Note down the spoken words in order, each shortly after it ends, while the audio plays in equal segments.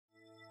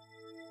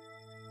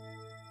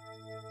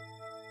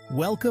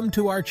Welcome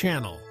to our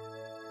channel.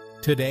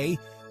 Today,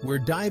 we're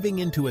diving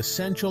into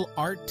essential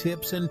art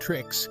tips and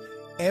tricks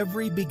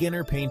every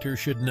beginner painter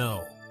should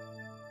know.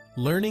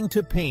 Learning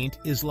to paint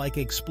is like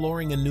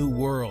exploring a new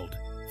world,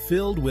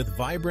 filled with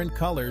vibrant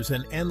colors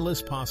and endless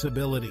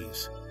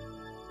possibilities.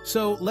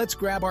 So let's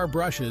grab our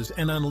brushes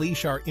and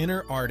unleash our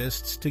inner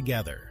artists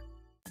together.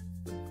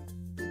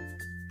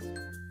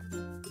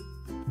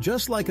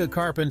 Just like a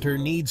carpenter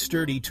needs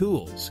sturdy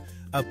tools,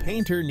 a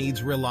painter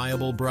needs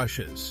reliable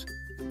brushes.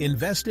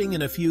 Investing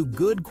in a few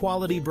good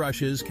quality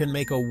brushes can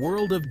make a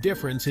world of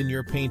difference in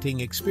your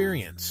painting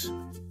experience.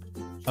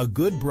 A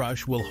good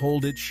brush will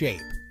hold its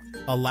shape,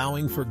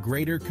 allowing for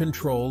greater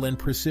control and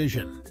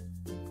precision.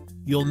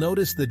 You'll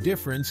notice the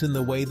difference in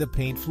the way the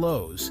paint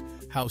flows,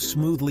 how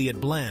smoothly it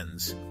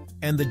blends,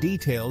 and the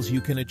details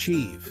you can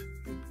achieve.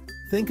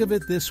 Think of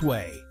it this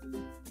way.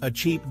 A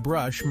cheap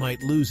brush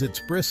might lose its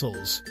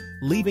bristles,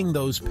 leaving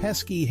those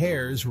pesky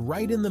hairs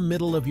right in the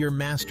middle of your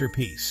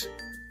masterpiece.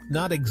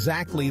 Not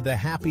exactly the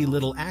happy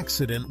little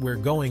accident we're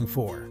going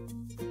for.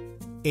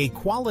 A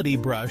quality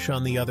brush,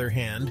 on the other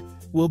hand,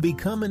 will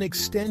become an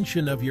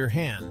extension of your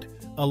hand,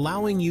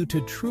 allowing you to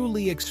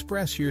truly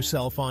express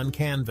yourself on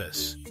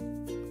canvas.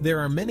 There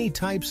are many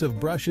types of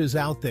brushes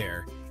out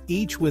there,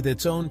 each with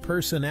its own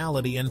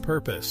personality and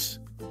purpose.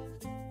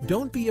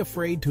 Don't be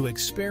afraid to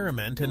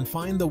experiment and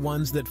find the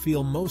ones that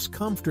feel most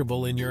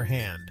comfortable in your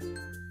hand.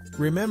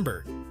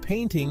 Remember,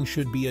 painting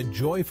should be a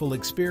joyful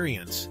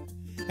experience,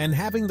 and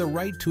having the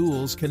right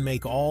tools can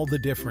make all the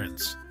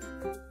difference.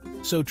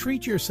 So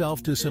treat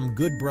yourself to some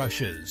good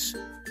brushes.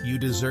 You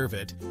deserve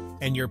it,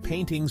 and your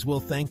paintings will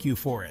thank you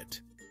for it.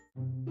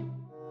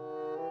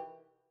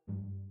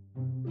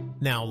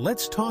 Now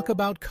let's talk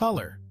about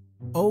color.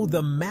 Oh,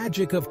 the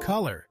magic of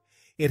color!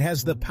 It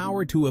has the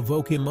power to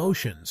evoke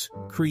emotions,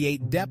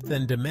 create depth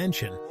and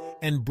dimension,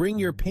 and bring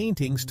your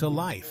paintings to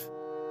life.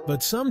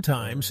 But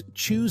sometimes,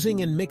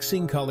 choosing and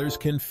mixing colors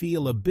can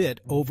feel a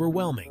bit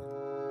overwhelming.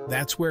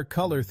 That's where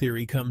color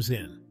theory comes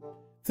in.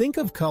 Think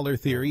of color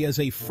theory as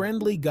a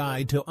friendly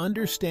guide to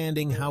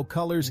understanding how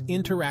colors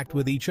interact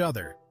with each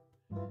other.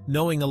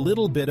 Knowing a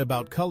little bit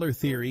about color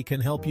theory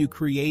can help you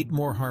create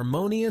more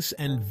harmonious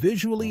and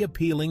visually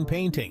appealing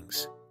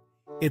paintings.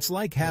 It's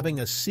like having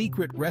a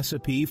secret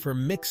recipe for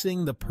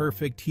mixing the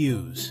perfect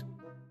hues.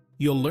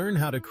 You'll learn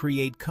how to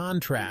create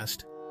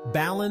contrast,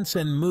 balance,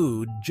 and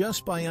mood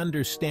just by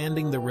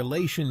understanding the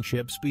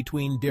relationships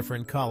between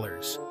different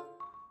colors.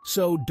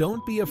 So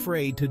don't be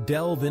afraid to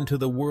delve into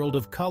the world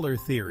of color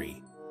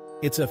theory.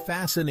 It's a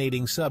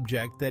fascinating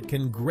subject that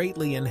can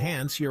greatly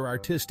enhance your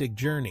artistic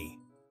journey.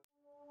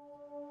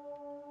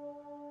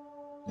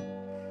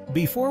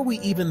 Before we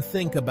even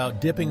think about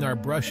dipping our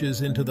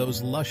brushes into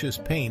those luscious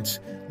paints,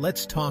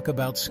 let's talk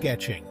about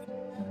sketching.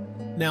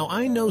 Now,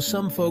 I know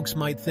some folks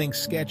might think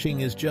sketching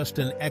is just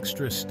an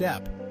extra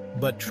step,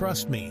 but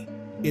trust me,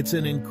 it's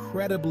an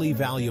incredibly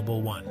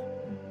valuable one.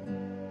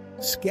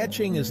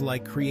 Sketching is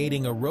like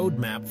creating a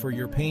roadmap for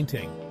your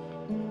painting.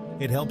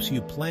 It helps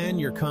you plan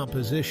your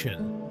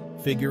composition,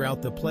 figure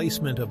out the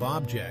placement of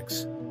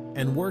objects,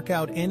 and work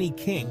out any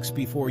kinks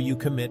before you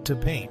commit to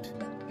paint.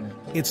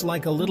 It's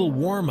like a little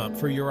warm-up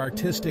for your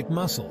artistic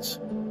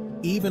muscles.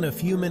 Even a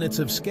few minutes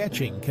of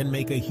sketching can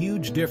make a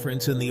huge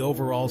difference in the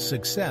overall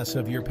success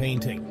of your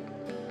painting.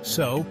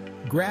 So,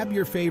 grab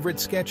your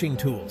favorite sketching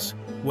tools,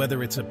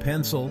 whether it's a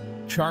pencil,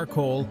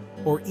 charcoal,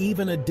 or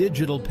even a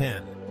digital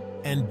pen.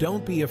 And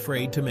don't be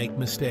afraid to make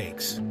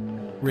mistakes.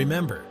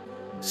 Remember,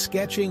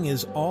 sketching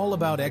is all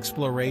about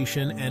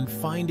exploration and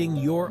finding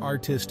your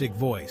artistic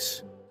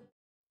voice.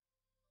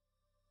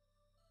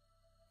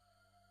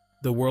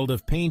 The world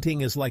of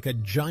painting is like a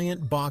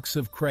giant box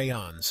of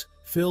crayons,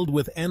 filled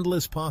with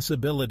endless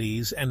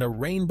possibilities and a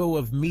rainbow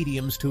of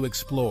mediums to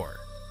explore.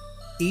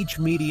 Each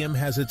medium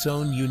has its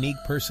own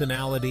unique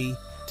personality,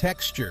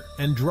 texture,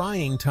 and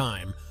drying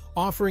time,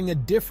 offering a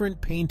different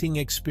painting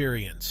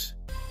experience.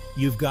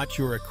 You've got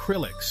your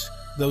acrylics,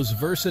 those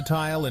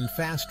versatile and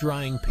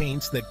fast-drying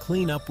paints that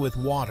clean up with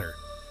water.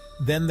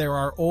 Then there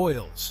are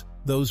oils,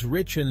 those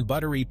rich and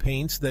buttery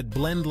paints that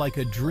blend like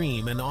a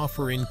dream and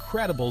offer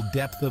incredible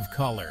depth of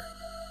color.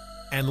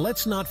 And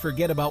let's not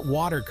forget about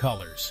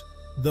watercolors,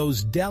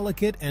 those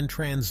delicate and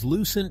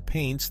translucent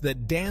paints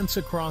that dance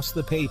across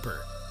the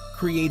paper,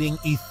 creating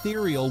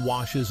ethereal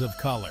washes of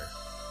color.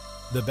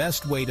 The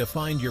best way to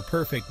find your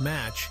perfect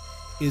match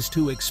is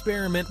to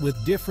experiment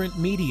with different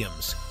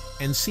mediums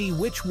and see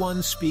which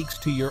one speaks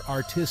to your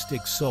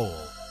artistic soul.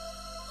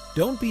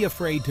 Don't be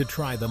afraid to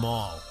try them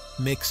all,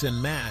 mix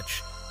and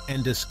match,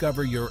 and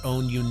discover your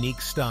own unique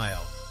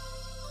style.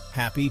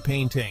 Happy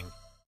painting!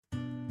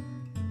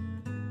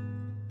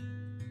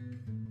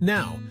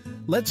 Now,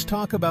 let's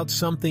talk about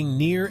something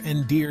near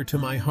and dear to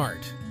my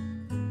heart: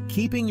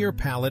 keeping your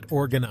palette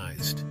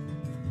organized.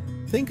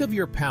 Think of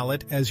your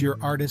palette as your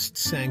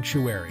artist's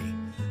sanctuary,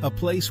 a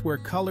place where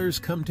colors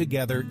come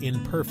together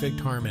in perfect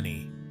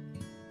harmony.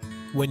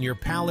 When your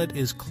palette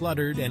is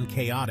cluttered and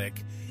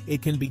chaotic,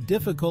 it can be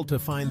difficult to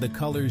find the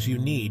colors you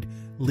need,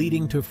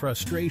 leading to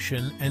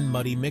frustration and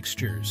muddy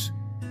mixtures.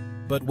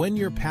 But when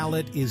your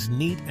palette is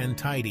neat and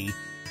tidy,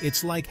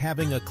 it's like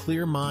having a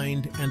clear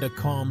mind and a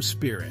calm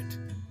spirit.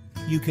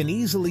 You can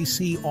easily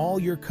see all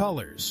your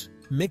colors,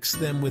 mix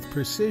them with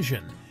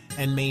precision,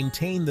 and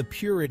maintain the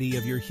purity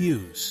of your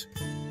hues.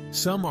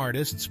 Some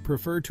artists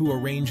prefer to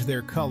arrange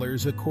their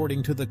colors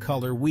according to the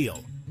color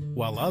wheel,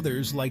 while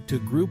others like to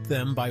group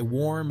them by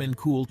warm and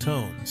cool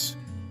tones.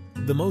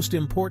 The most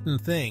important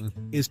thing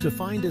is to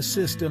find a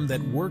system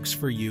that works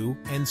for you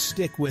and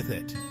stick with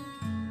it.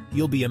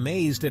 You'll be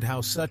amazed at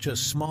how such a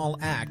small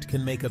act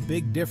can make a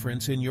big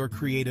difference in your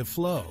creative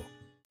flow.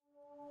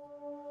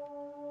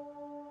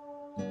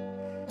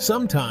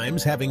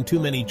 Sometimes having too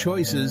many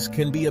choices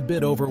can be a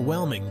bit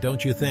overwhelming,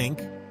 don't you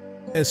think?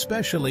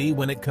 Especially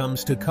when it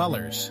comes to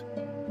colors.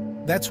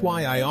 That's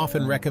why I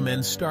often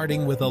recommend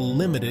starting with a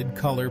limited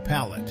color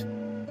palette.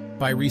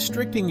 By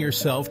restricting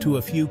yourself to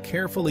a few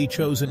carefully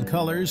chosen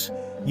colors,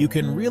 you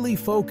can really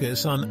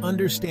focus on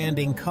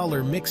understanding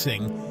color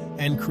mixing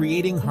and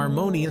creating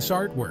harmonious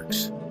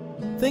artworks.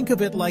 Think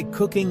of it like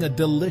cooking a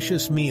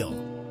delicious meal.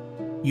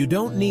 You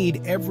don't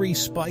need every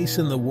spice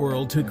in the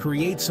world to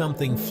create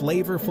something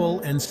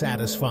flavorful and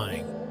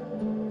satisfying.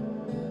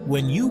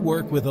 When you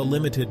work with a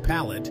limited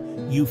palette,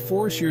 you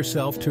force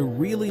yourself to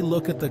really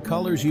look at the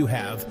colors you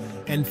have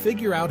and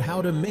figure out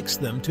how to mix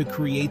them to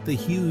create the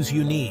hues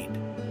you need.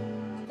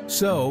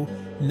 So,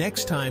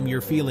 next time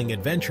you're feeling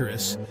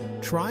adventurous,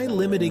 try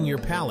limiting your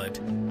palette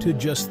to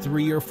just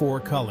 3 or 4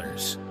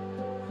 colors.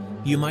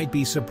 You might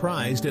be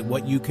surprised at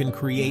what you can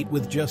create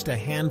with just a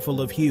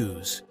handful of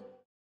hues.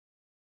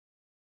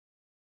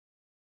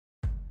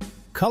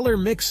 Color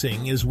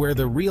mixing is where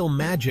the real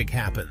magic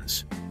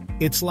happens.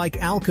 It's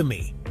like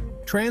alchemy,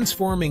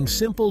 transforming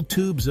simple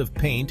tubes of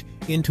paint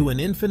into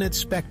an infinite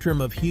spectrum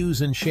of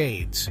hues and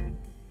shades.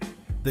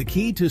 The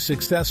key to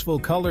successful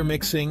color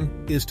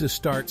mixing is to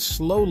start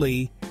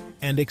slowly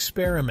and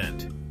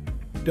experiment.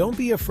 Don't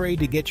be afraid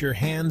to get your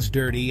hands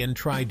dirty and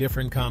try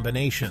different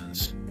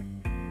combinations.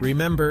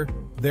 Remember,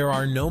 there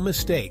are no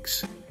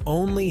mistakes,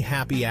 only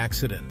happy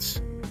accidents.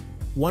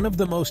 One of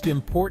the most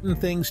important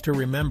things to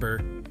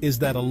remember is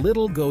that a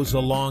little goes a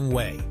long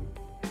way.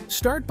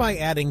 Start by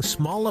adding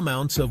small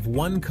amounts of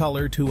one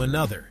color to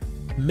another,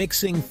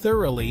 mixing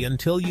thoroughly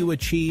until you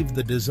achieve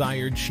the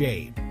desired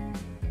shade.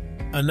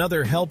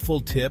 Another helpful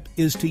tip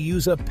is to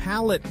use a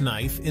palette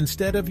knife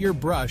instead of your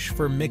brush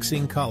for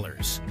mixing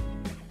colors.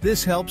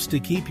 This helps to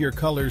keep your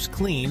colors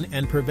clean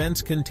and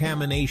prevents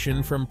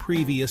contamination from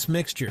previous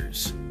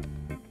mixtures.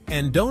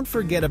 And don't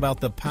forget about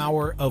the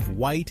power of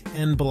white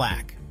and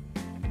black.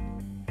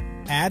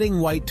 Adding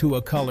white to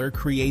a color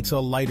creates a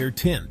lighter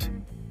tint,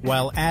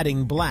 while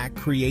adding black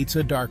creates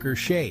a darker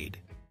shade.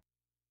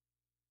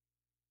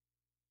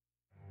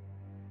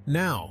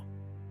 Now,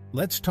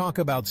 let's talk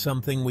about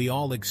something we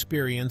all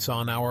experience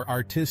on our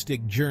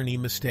artistic journey: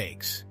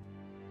 mistakes.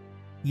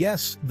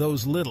 Yes,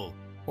 those little,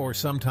 or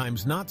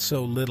sometimes not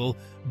so little,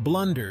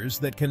 blunders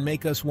that can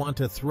make us want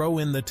to throw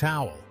in the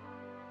towel.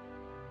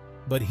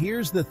 But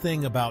here's the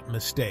thing about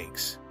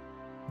mistakes.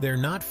 They're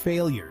not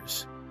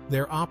failures.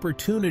 They're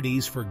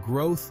opportunities for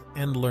growth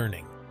and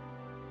learning.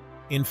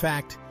 In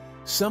fact,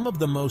 some of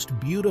the most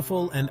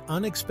beautiful and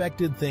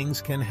unexpected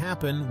things can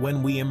happen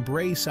when we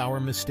embrace our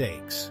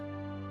mistakes.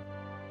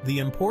 The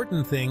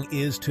important thing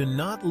is to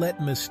not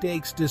let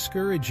mistakes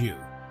discourage you.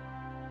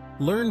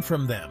 Learn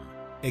from them,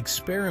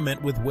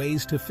 experiment with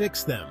ways to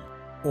fix them,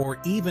 or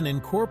even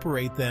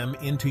incorporate them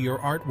into your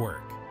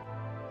artwork.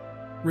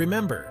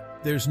 Remember,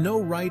 there's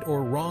no right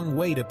or wrong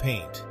way to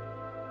paint.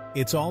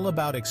 It's all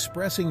about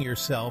expressing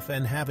yourself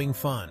and having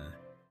fun.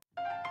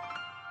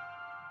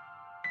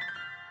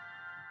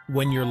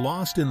 When you're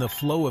lost in the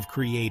flow of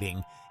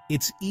creating,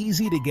 it's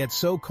easy to get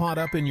so caught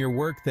up in your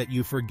work that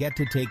you forget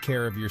to take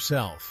care of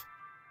yourself.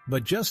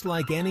 But just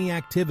like any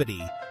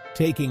activity,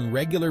 taking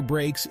regular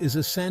breaks is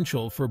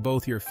essential for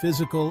both your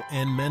physical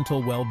and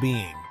mental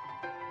well-being.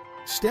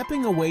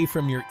 Stepping away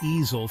from your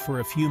easel for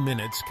a few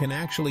minutes can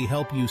actually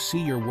help you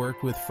see your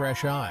work with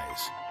fresh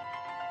eyes.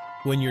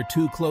 When you're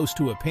too close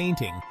to a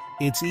painting,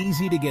 it's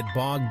easy to get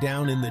bogged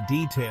down in the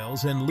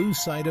details and lose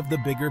sight of the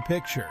bigger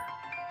picture.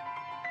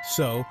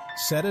 So,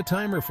 set a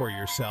timer for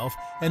yourself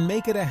and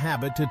make it a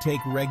habit to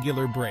take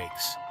regular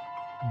breaks.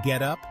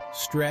 Get up,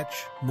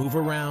 stretch, move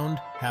around,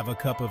 have a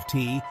cup of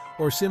tea,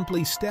 or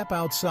simply step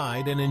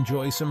outside and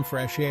enjoy some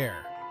fresh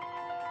air.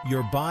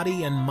 Your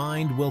body and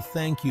mind will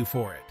thank you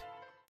for it.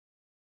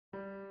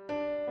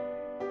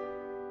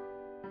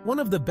 One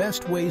of the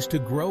best ways to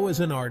grow as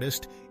an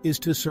artist is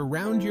to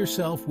surround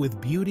yourself with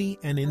beauty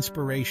and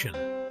inspiration.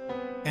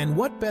 And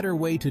what better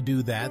way to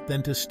do that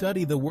than to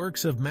study the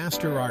works of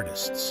master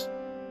artists?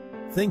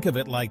 Think of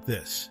it like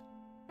this.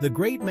 The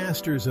great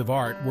masters of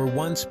art were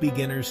once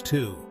beginners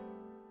too.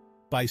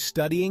 By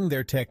studying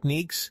their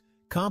techniques,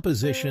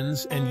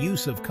 compositions, and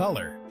use of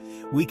color,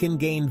 we can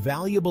gain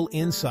valuable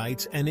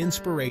insights and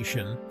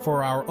inspiration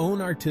for our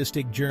own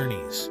artistic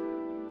journeys.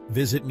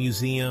 Visit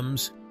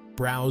museums,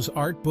 browse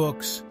art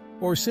books,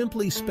 or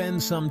simply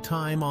spend some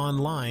time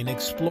online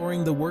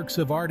exploring the works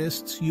of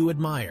artists you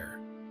admire.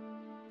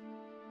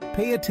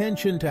 Pay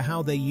attention to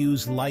how they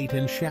use light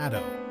and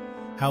shadow,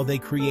 how they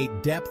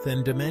create depth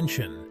and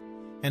dimension,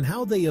 and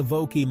how they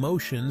evoke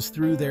emotions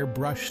through their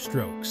brush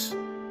strokes.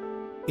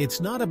 It's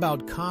not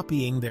about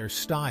copying their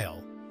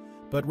style,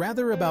 but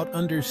rather about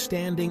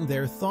understanding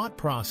their thought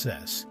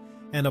process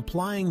and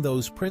applying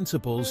those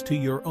principles to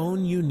your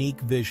own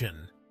unique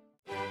vision.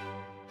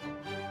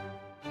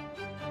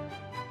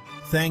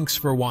 Thanks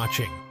for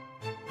watching.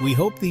 We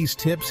hope these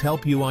tips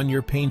help you on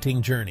your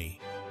painting journey.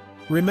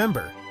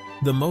 Remember,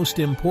 the most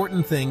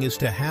important thing is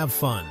to have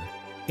fun,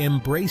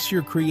 embrace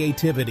your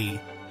creativity,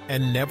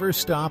 and never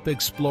stop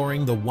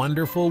exploring the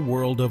wonderful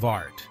world of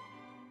art.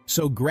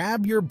 So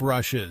grab your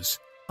brushes,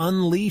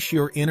 unleash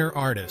your inner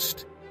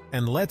artist,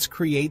 and let's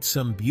create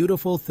some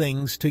beautiful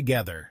things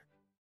together.